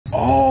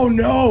Oh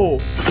no!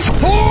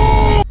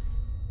 Oh!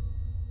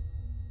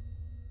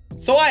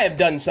 So I have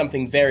done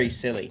something very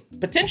silly,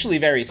 potentially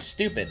very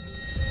stupid.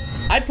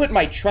 I put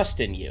my trust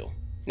in you.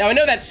 Now I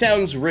know that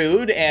sounds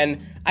rude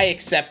and I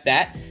accept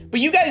that, but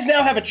you guys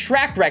now have a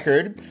track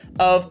record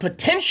of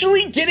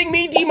potentially getting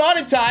me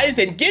demonetized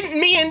and getting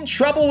me in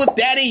trouble with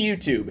Daddy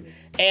YouTube.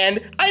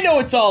 And I know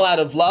it's all out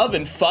of love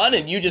and fun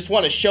and you just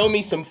want to show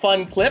me some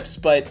fun clips,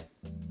 but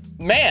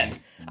man,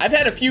 I've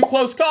had a few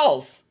close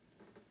calls.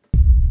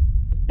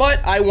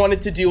 But I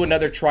wanted to do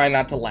another try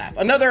not to laugh,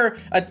 another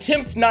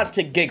attempt not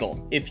to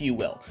giggle, if you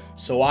will.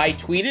 So I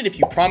tweeted, if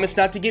you promise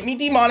not to get me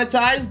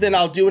demonetized, then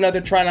I'll do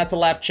another try not to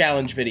laugh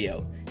challenge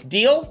video.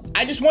 Deal?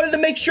 I just wanted to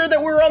make sure that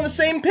we were on the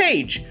same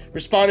page.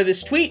 Respond to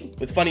this tweet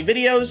with funny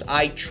videos.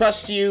 I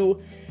trust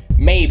you.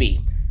 Maybe.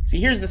 See,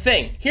 here's the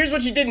thing. Here's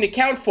what you didn't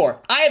account for.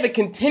 I have a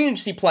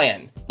contingency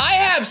plan. I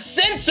have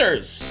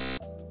sensors.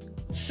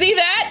 See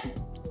that?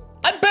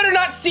 I better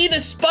not see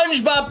this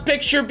SpongeBob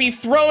picture be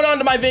thrown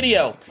onto my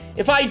video.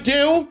 If I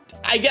do,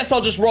 I guess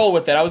I'll just roll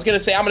with it. I was gonna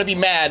say I'm gonna be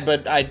mad,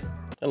 but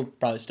it'll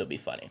probably still be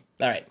funny.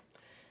 All right.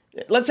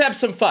 Let's have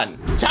some fun.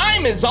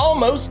 Time is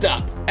almost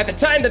up. At the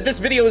time that this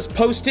video is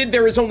posted,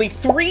 there is only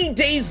 3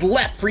 days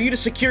left for you to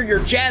secure your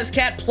Jazz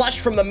Cat plush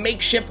from the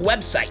Makeshift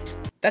website.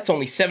 That's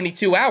only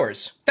 72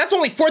 hours. That's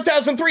only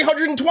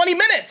 4,320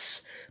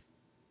 minutes.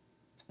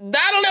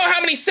 I don't know how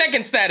many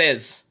seconds that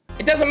is.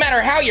 It doesn't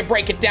matter how you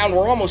break it down,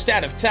 we're almost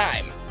out of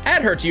time.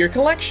 Add her to your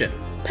collection.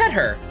 Pet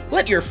her.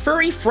 Let your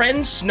furry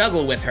friends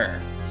snuggle with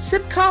her.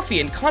 Sip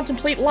coffee and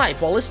contemplate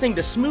life while listening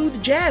to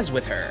smooth jazz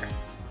with her.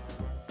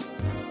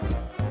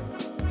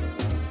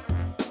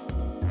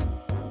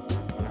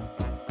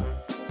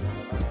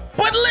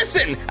 But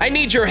listen, I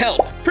need your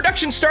help.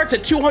 Production starts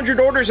at 200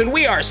 orders and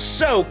we are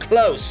so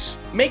close.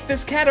 Make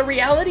this cat a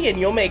reality and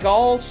you'll make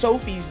all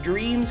Sophie's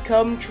dreams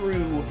come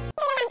true.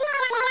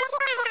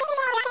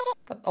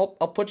 I'll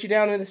put you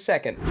down in a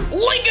second.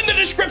 Link in the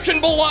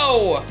description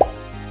below!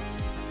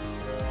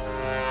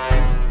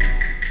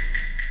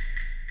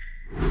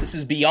 This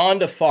is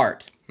beyond a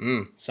fart.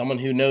 Someone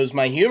who knows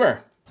my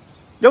humor.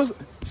 Yo, ¿tú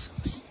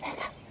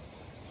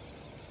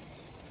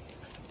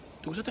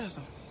escuchaste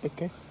eso?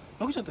 ¿Qué?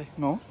 ¿No escuchaste?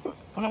 No.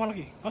 Pon la mano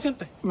aquí. ¿No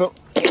sientes? No.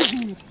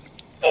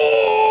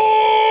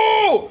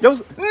 Oh! Yo,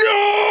 no!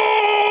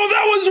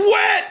 That was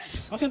wet!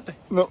 ¿No sientes?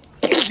 No.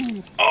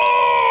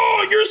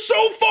 Oh! You're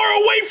so far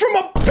away from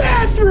a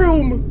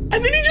bathroom!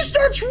 And then he just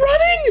starts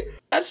running?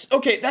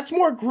 That's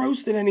more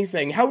gross than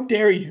anything. How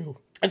dare you?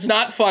 It's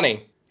not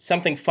funny.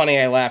 Something funny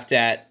I laughed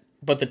at,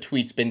 but the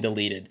tweet's been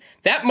deleted.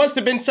 That must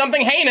have been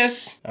something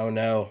heinous! Oh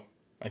no.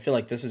 I feel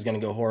like this is gonna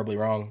go horribly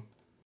wrong.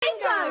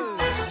 Bingo!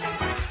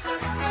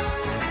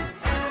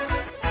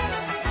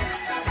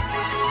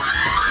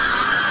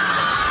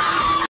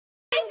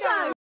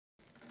 Bingo!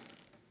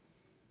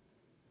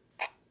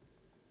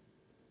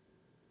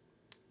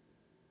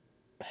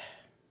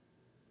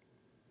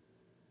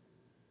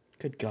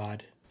 Good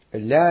God.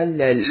 La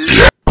la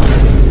la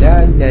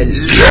la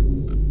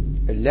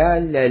la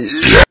la.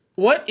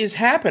 What is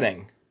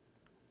happening?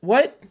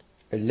 What?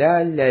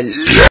 La la.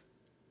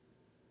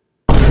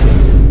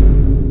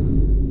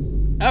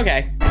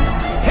 Okay.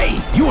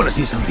 Hey, you want to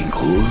see something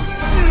cool?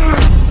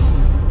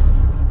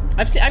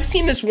 I've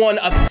seen this one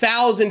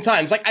 1,000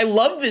 times. Like, I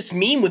love this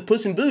meme with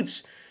Puss in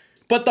Boots,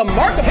 but the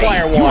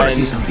Markiplier one, you want to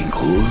see something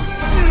cool?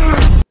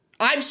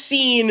 I've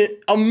seen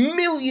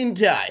 1,000,000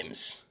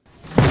 times.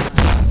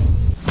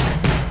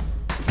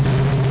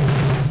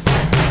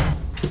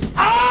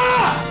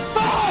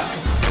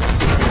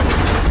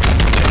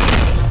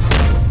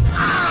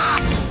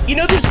 You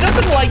know, there's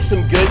nothing like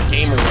some good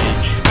gamer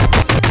rage.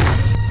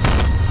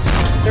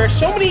 There are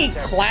so many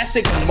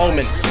classic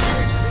moments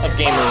of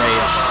gamer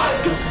rage.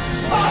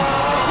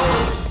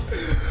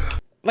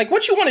 Like,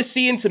 what you want to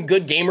see in some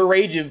good gamer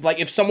rage,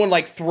 if someone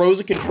like throws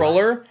a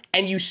controller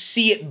and you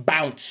see it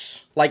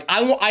bounce. Like,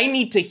 I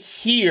need to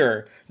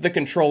hear the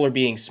controller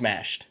being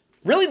smashed.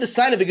 Really, the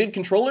sign of a good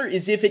controller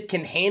is if it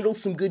can handle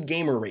some good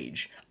gamer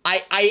rage.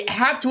 I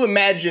have to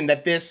imagine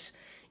that this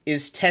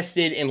is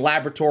tested in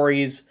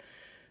laboratories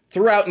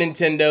throughout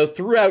Nintendo,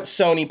 throughout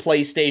Sony,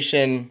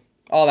 PlayStation,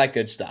 all that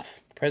good stuff.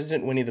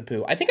 President Winnie the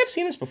Pooh. I think I've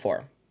seen this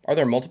before. Are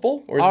there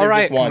multiple, or is there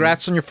just one?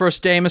 Congrats on your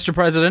first day, Mr.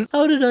 President.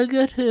 How did I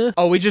get here?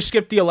 Oh, we just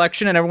skipped the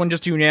election and everyone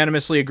just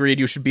unanimously agreed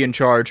you should be in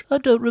charge. I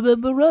don't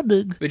remember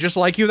running. They just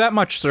like you that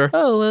much, sir.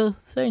 Oh, well,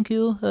 thank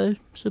you, I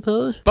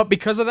suppose. But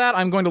because of that,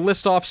 I'm going to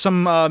list off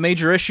some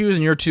major issues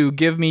and you're to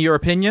give me your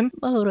opinion.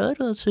 Alright,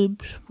 that seems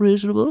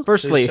reasonable.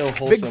 Firstly, So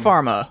Big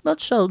Pharma. That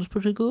sounds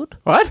pretty good.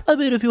 What? I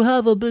mean, if you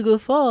have a bigger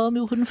farm,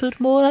 you can fit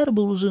more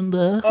animals in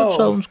there. That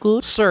sounds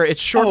good. Sir,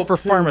 it's short for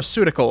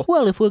pharmaceutical.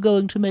 Well, if we're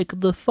going to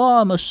make the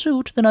farm a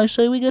suit, then I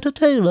say we get a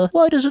tailor.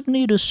 Why does it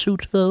need a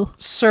suit, though?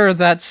 Sir,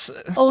 that's...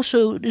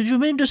 Also, did you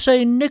mean to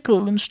say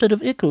nickel instead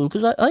of ickle?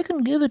 Because I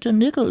can give it a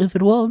nickel if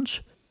it wants.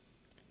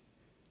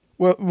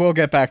 We'll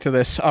get back to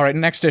this. All right,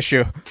 next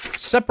issue.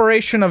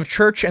 Separation of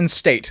church and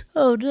state.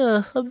 Oh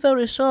dear, I'm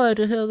very sorry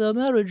to hear their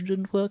marriage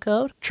didn't work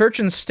out. Church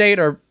and state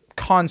are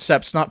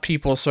concepts, not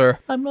people, sir.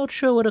 I'm not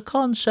sure what a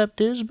concept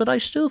is, but I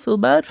still feel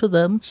bad for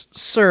them.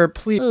 Sir,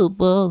 please. Oh,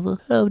 bother.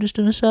 I'm just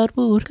in a sad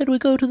mood. Can we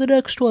go to the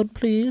next one,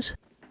 please?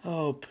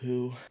 Oh,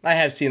 poo. I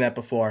have seen that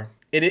before.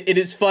 It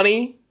is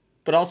funny,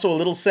 but also a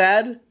little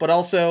sad, but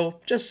also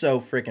just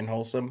so freaking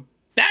wholesome.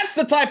 That's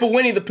the type of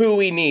Winnie the Pooh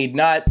we need,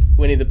 not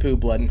Winnie the Pooh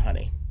Blood and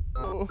Honey.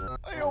 Oh,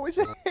 I always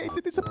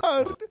hated this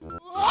part.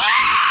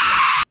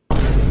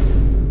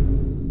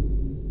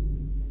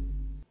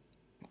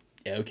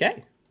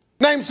 Okay.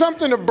 Name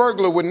something a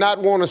burglar would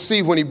not want to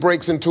see when he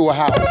breaks into a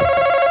house.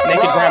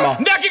 Naked grandma.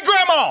 Naked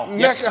grandma!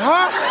 Naked,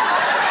 huh?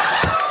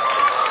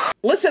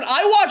 Listen,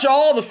 I watch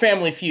all the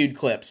Family Feud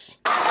clips.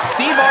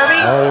 Steve Harvey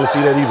I don't want to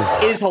see that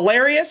either. is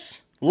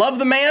hilarious. Love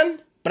the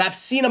man, but I've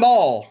seen them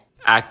all.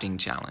 Acting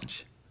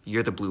challenge.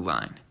 You're the blue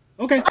line.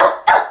 Okay.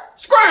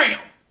 Scram!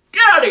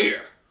 Get out of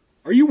here!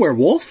 Are you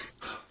werewolf?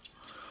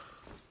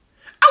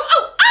 Ow,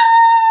 ow,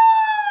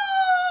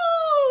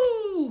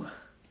 ow!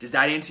 Does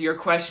that answer your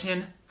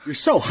question? You're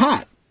so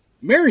hot.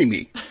 Marry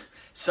me.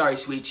 Sorry,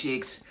 sweet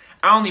cheeks.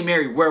 I only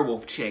marry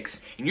werewolf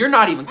chicks, and you're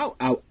not even— Ow,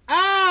 ow,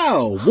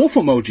 ow! Wolf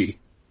emoji.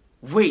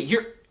 Wait,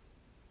 you're—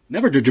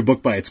 Never judge a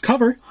book by its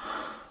cover.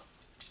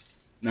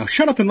 Now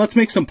shut up and let's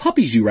make some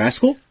puppies, you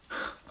rascal.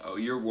 Oh,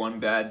 you're one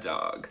bad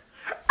dog.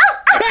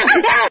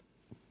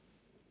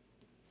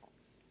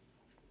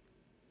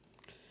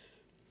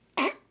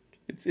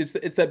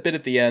 It's that bit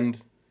at the end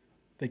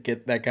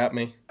that got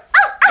me.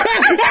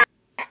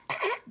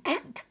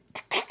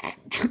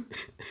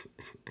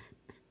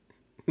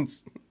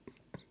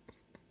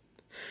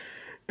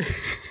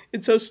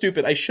 It's so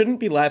stupid. I shouldn't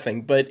be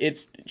laughing, but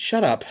it's—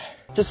 shut up.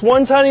 Just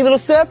one tiny little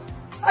step,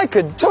 I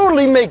could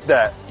totally make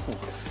that.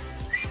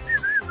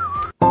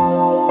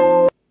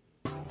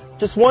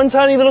 Just one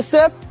tiny little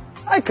step,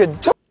 I could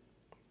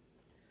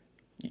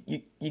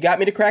You got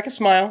me to crack a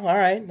smile. All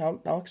right,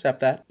 I'll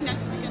accept that.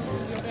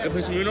 I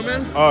play some Uno,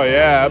 man? Oh,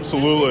 yeah,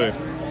 absolutely.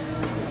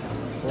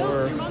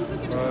 4, 5,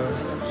 6,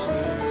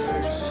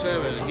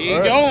 7. Here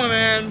you go,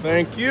 man.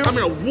 Thank you. I'm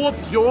gonna whoop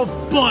your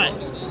butt.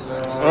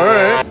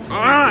 Alright.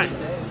 Alright,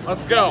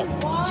 let's go.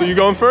 So you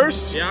going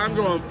first? Yeah, I'm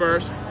going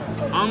first.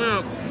 I'm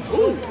gonna—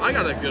 ooh, I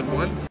got a good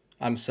one.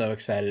 I'm so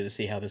excited to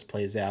see how this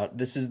plays out.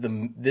 This is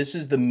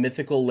the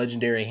mythical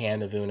legendary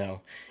hand of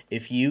Uno.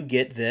 If you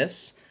get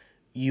this,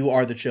 you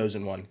are the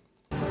chosen one.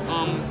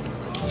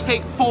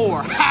 Take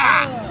 4.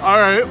 Ha!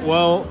 Alright,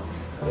 well,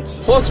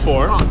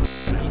 +4.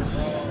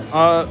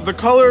 The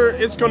color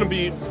is going to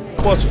be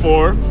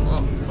 +4.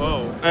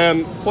 Oh.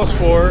 And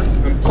 +4,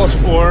 and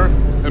 +4,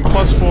 and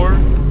 +4,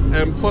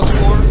 and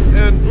 +4,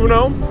 and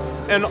Uno.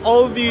 And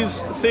all of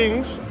these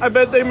things, I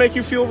bet they make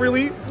you feel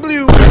really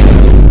blue.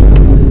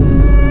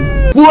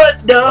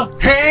 What the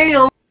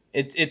hell?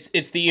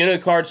 It's the Uno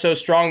card so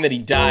strong that he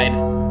died.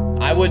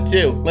 I would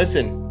too.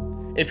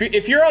 Listen,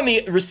 if you're on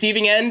the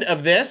receiving end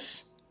of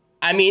this,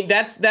 I mean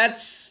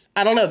that's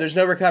I don't know. There's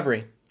no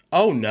recovery.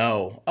 Oh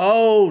no.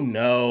 Oh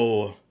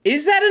no.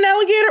 Is that an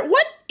alligator?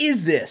 What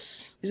is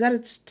this? Is that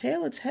its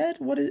tail? Its head?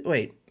 What is?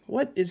 Wait.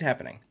 What is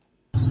happening?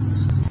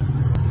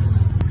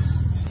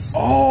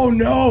 Oh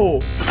no.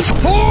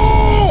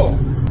 Oh!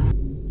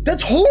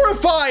 That's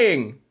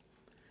horrifying.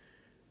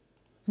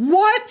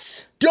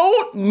 What?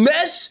 Don't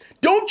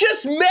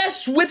just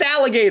mess with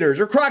alligators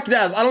or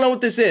crocodiles. I don't know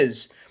what this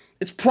is.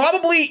 It's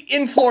probably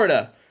in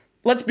Florida.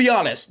 Let's be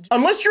honest.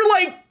 Unless you're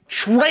like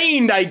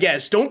trained, I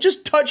guess. Don't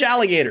just touch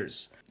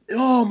alligators.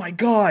 Oh my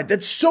God,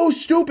 that's so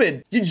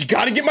stupid. You just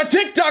gotta get my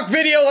TikTok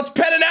video. Let's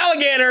pet an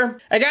alligator.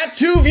 I got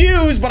 2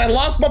 views, but I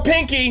lost my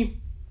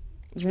pinky.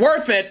 It's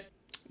worth it.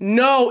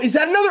 No, is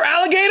that another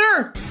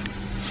alligator?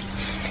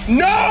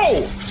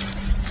 No!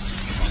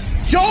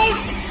 Don't!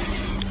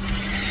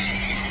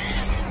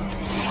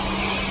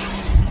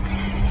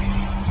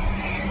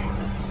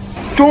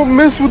 Don't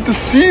mess with the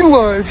sea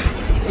life.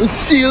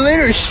 See you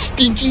later,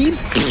 stinky.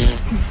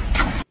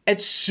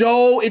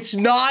 It's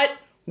not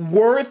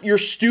worth your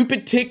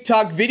stupid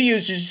TikTok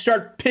videos to just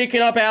start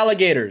picking up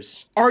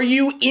alligators. Are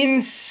you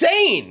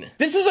insane?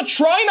 This is a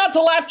try not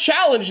to laugh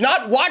challenge,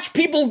 not watch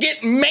people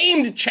get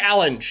maimed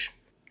challenge.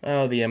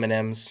 Oh, the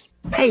M&Ms.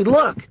 Hey,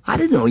 look, I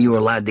didn't know you were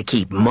allowed to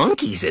keep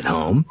monkeys at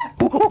home.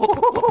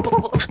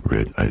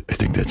 Red, I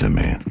think that's a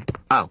man.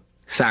 Oh,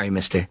 sorry,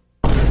 mister.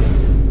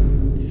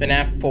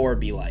 FNAF 4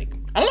 be like.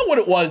 I don't know what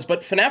it was,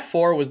 but FNAF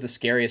 4 was the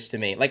scariest to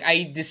me. Like,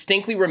 I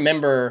distinctly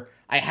remember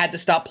I had to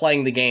stop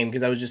playing the game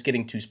because I was just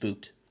getting too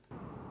spooked.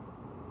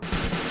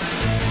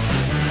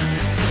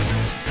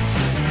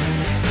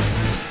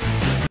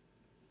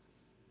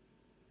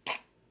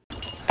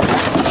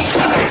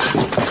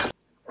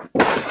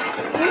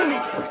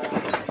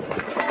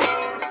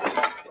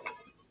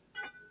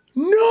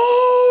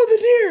 No, the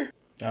deer!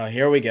 Oh,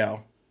 here we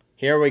go.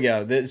 Here we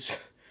go. This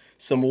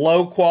some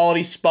low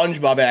quality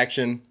SpongeBob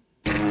action.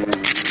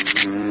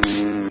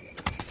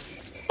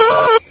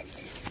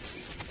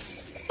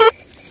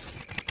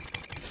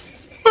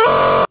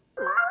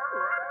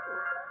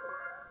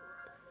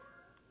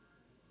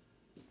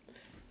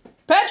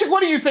 Patrick,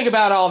 what do you think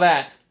about all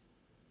that?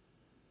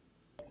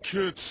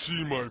 Can't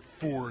see my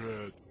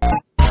forehead.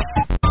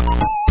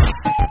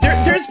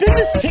 There's been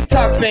this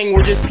TikTok thing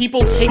where just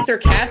people take their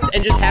cats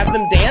and just have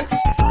them dance,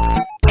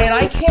 and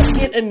I can't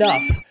get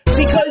enough.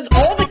 Because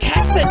all the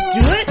cats that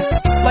do it,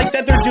 like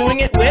that they're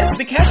doing it with,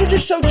 the cats are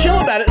just so chill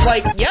about it.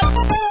 Like, yep,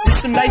 this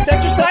is some nice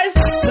exercise,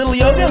 little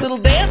yoga, little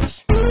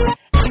dance.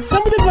 And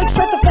some of them like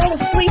start to fall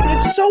asleep, and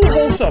it's so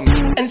wholesome.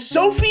 And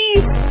Sophie,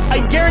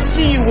 I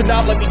guarantee you would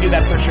not let me do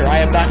that for sure. I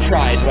have not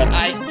tried, but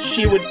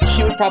she would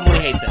probably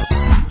hate this.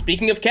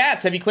 Speaking of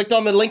cats, have you clicked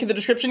on the link in the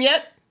description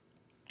yet?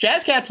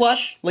 Jazz Cat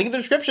plush, link in the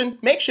description,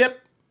 make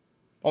ship.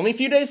 Only a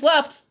few days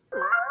left.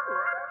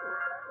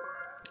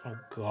 Oh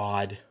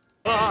God.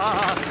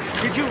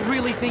 Did you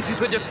really think you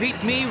could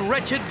defeat me,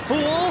 wretched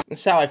fool? This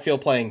is how I feel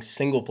playing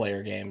single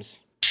player games.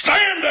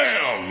 Stand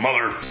down,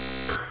 mother.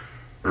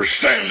 Or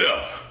stand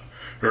up.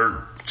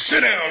 Or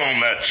sit down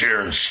on that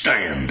chair and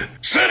stand.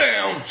 Sit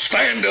down,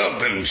 stand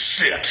up and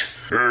sit.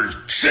 Or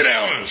sit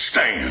down and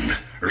stand.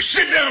 Or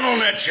sit down on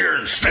that chair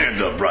and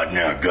stand up right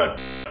now, gut.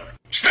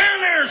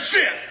 Stand there and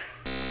sit.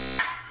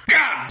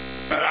 God,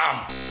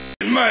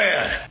 I'm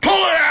mad. Pull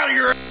it out of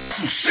your ass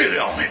and sit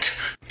on it.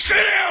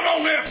 Sit down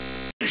on that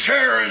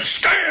chair and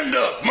stand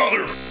up,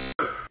 mother.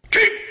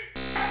 Keep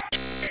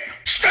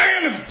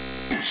stand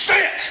and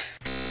sit.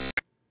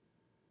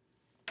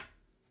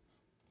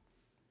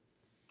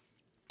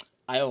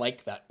 I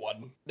like that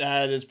one.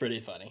 That is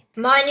pretty funny.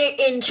 Minor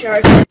in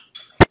charge.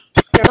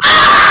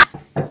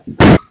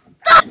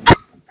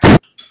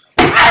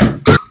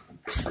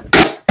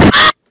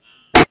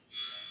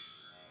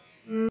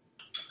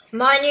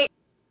 Minor.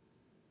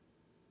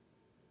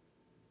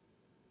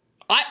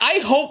 I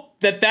hope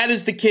that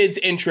is the kid's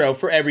intro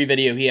for every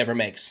video he ever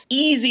makes.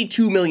 Easy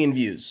 2 million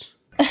views.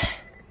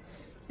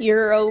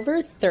 You're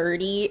over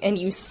 30 and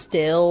you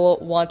still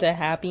want a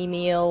Happy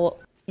Meal?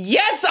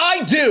 Yes,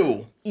 I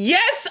do!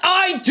 Yes,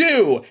 I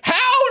do!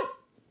 How?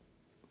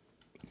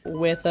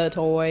 With a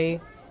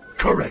toy.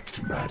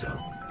 Correct, madam.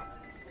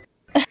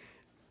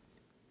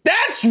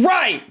 That's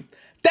right!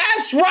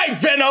 That's right,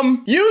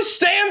 Venom! You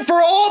stand for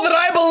all that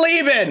I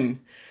believe in!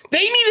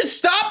 They need to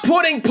stop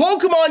putting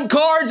Pokemon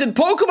cards and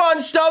Pokemon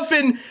stuff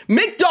in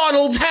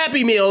McDonald's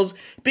Happy Meals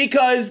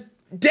because,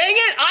 dang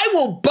it, I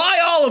will buy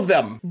all of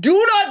them.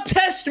 Do not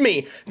test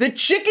me. The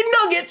chicken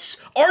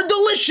nuggets are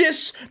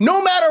delicious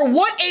no matter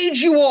what age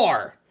you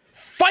are.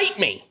 Fight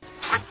me.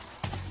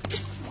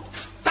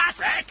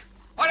 Patrick,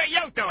 what are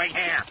you doing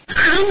here?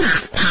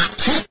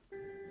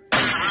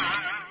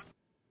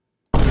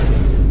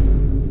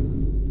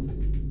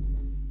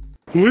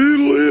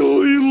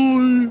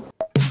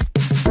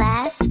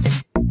 Left,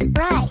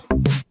 right,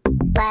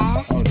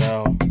 left, oh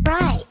no,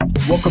 right.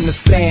 Welcome to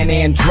San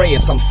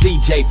Andreas, I'm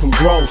CJ from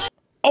Grove.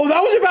 Oh,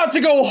 that was about to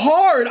go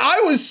hard.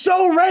 I was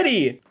so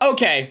ready.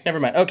 Okay, never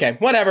mind. Okay,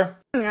 whatever.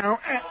 No,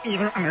 you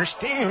don't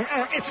understand.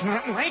 It's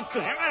not like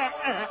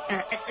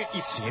that.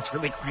 You see, it's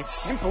really quite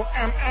simple.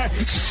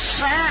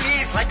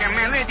 It's like a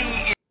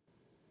melody.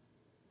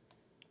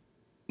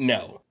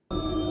 No.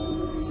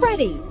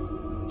 Freddy,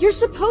 you're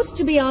supposed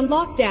to be on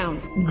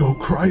lockdown. Go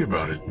cry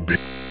about it,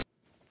 bitch.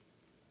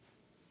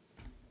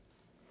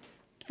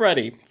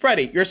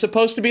 Freddy, you're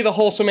supposed to be the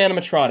wholesome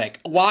animatronic.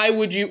 Why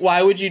would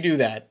you do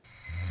that?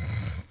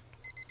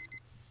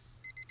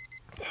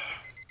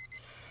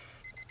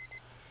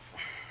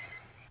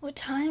 What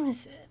time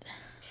is it?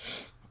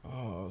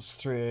 Oh, it's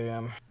 3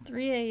 a.m.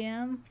 3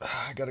 a.m.?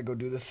 I gotta go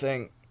do the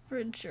thing.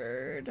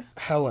 Richard.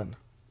 Helen,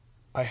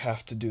 I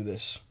have to do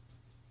this.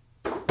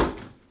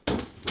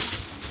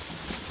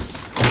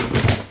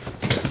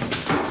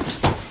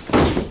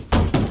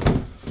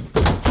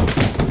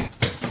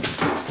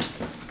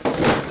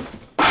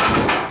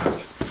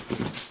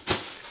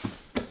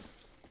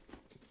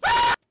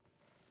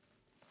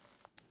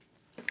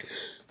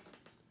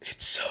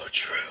 It's so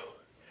true.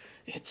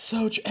 It's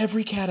so true.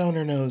 Every cat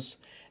owner knows.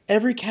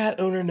 Every cat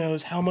owner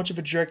knows how much of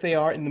a jerk they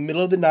are in the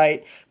middle of the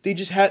night. They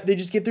just get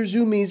their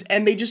zoomies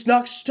and they just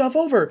knock stuff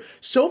over.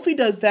 Sophie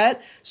does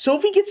that.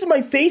 Sophie gets in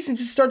my face and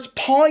just starts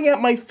pawing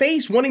at my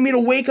face, wanting me to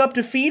wake up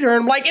to feed her.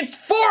 And I'm like, it's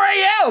 4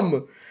 a.m.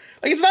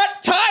 Like, it's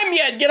not time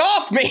yet. Get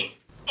off me.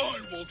 I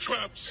will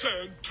trap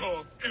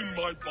Santa in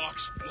my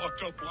box,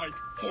 locked up like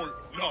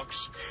Fort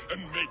Knox,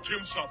 and make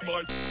him stop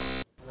my...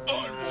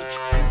 I will...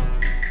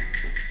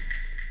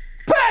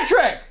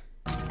 Patrick!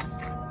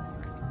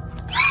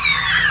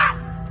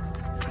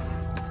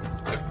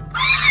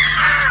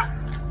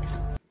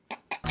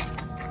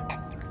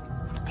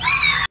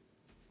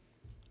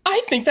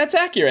 I think that's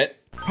accurate.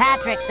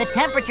 Patrick, the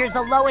temperature's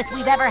the lowest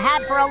we've ever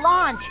had for a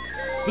launch.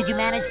 Did you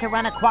manage to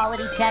run a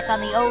quality check on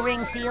the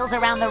O-ring seals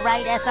around the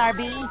right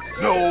SRB?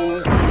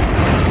 No.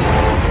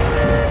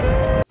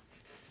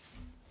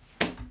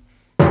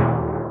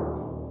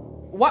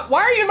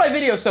 Why are you in my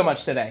video so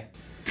much today?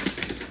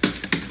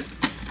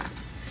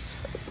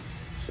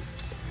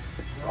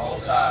 Roll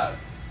Tide.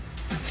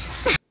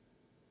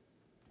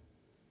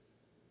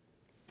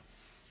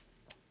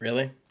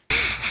 Really?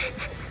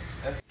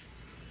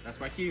 That's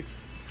my cue.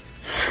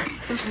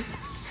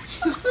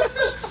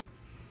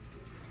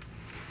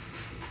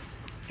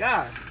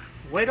 Guys,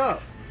 wait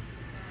up.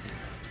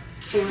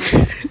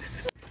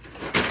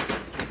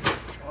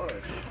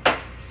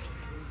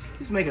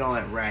 Who's making all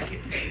that racket?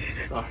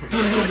 Sorry.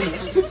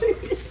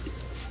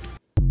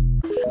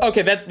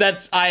 Okay,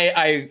 that's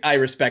I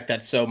respect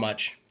that so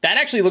much. That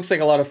actually looks like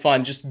a lot of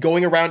fun, just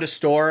going around a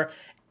store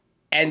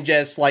and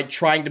just like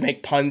trying to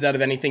make puns out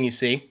of anything you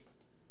see.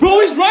 Bro,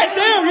 he's right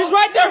there! He's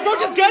right there, bro!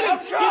 Just get him!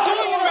 He's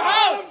going in your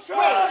house! Bro,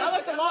 that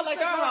looks a lot like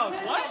our house.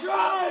 What?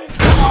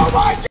 Oh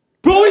my God!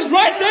 Bro, he's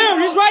right there!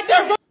 He's right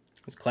there, bro!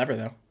 It's clever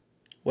though.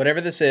 Whatever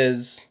this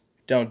is,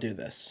 don't do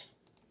this.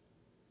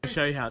 I'll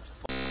show you how it's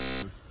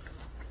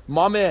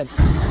my man.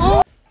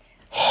 Oh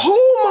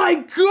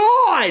my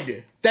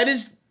God! That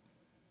is...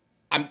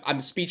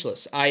 I'm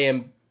speechless. I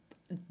am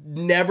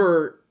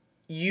never...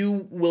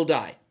 You will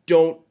die.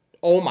 Don't...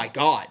 Oh my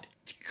God.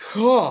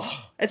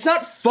 It's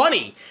not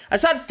funny.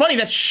 That's not funny.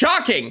 That's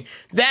shocking.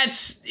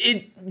 That's...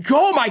 it.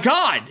 Oh my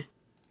God!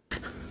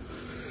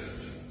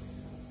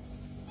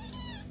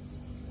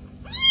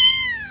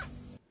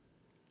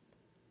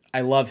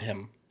 I love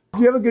him. Do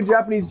you have a good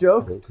Japanese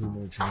joke?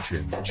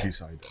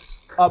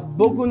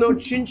 Boku no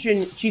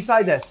chinchin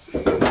chisai desu.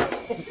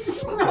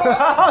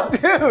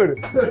 Dude!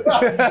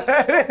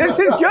 This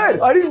is good!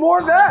 I need more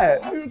of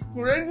that! He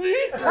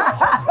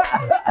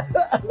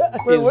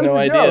has no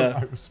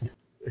idea.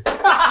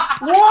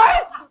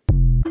 What?!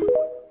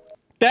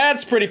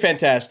 That's pretty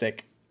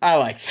fantastic. I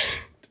like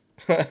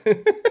that.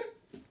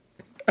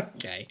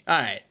 Okay,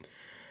 alright.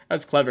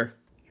 That's clever.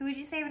 Who would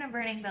you save in a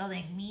burning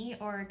building, me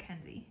or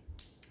Kenzie?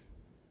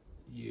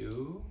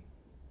 You?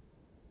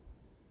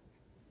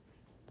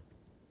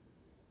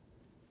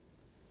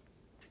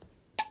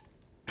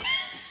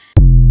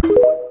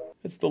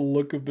 That's the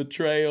look of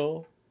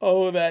betrayal.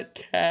 Oh, that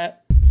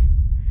cat.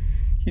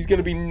 He's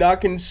gonna be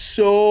knocking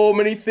so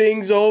many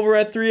things over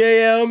at 3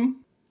 a.m.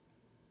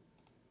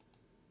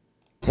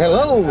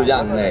 Hello,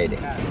 young lady.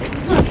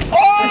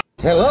 Oh!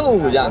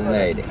 Hello, young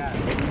lady.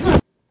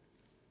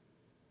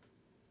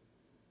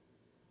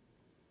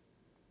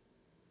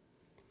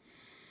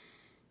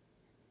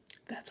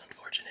 That's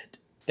unfortunate.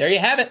 There you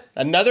have it.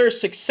 Another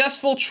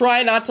successful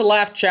try not to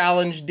laugh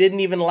challenge. Didn't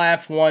even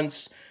laugh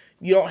once.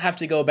 You don't have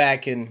to go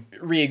back and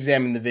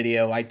re-examine the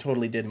video. I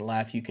totally didn't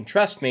laugh. You can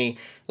trust me.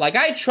 Like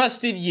I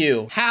trusted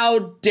you. How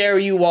dare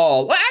you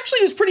all? Well, actually,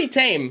 it was pretty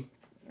tame,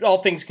 all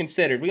things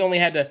considered. We only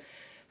had to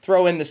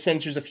throw in the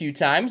censors a few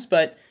times,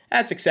 but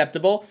that's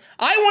acceptable.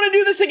 I want to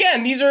do this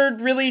again. These are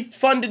really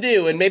fun to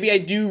do, and maybe I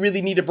do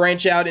really need to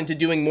branch out into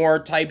doing more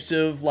types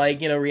of,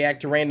 like, you know,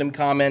 react to random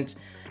comment.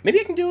 Maybe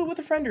I can do it with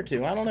a friend or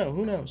two. I don't know.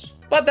 Who knows?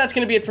 But that's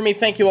going to be it for me.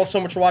 Thank you all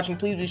so much for watching.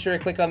 Please be sure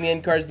to click on the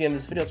end cards at the end of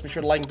this video. So be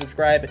sure to like and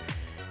subscribe if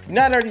you've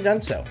not already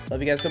done so.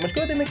 Love you guys so much.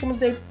 Go out there, make someone's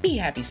day. Be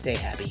happy, stay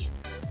happy.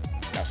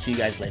 I'll see you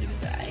guys later.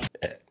 Goodbye.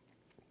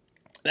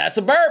 That's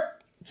a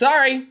burp.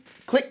 Sorry.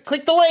 Click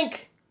the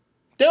link.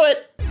 Do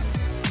it.